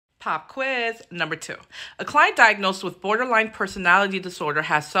Pop quiz number 2. A client diagnosed with borderline personality disorder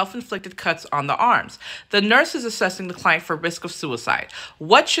has self-inflicted cuts on the arms. The nurse is assessing the client for risk of suicide.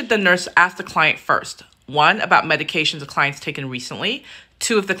 What should the nurse ask the client first? 1, about medications the client's taken recently.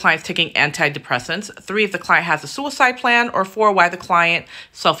 2, if the client's taking antidepressants. 3, if the client has a suicide plan. Or 4, why the client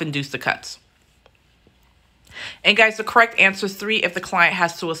self-induced the cuts. And guys, the correct answer is 3, if the client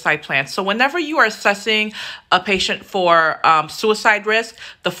has suicide plans. So whenever you are assessing a patient for suicide risk,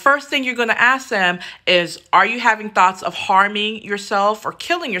 the first thing you're going to ask them is, are you having thoughts of harming yourself or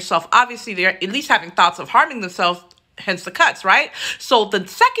killing yourself? Obviously, they're at least having thoughts of harming themselves, hence the cuts, right? So the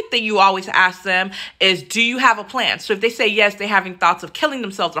second thing you always ask them is, do you have a plan? So if they say yes, they're having thoughts of killing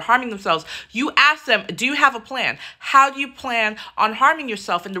themselves or harming themselves, you ask them, do you have a plan? How do you plan on harming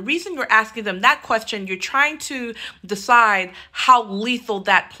yourself? And the reason you're asking them that question, you're trying to decide how lethal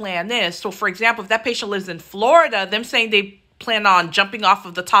that plan is. So for example, if that patient lives in Florida, them saying they plan on jumping off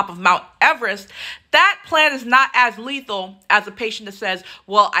of the top of Mount Everest, that plan is not as lethal as a patient that says,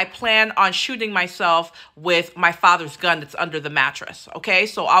 well, I plan on shooting myself with my father's gun that's under the mattress. Okay,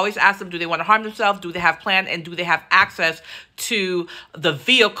 so always ask them, do they want to harm themselves? Do they have plan? And do they have access to the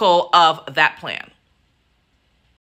vehicle of that plan?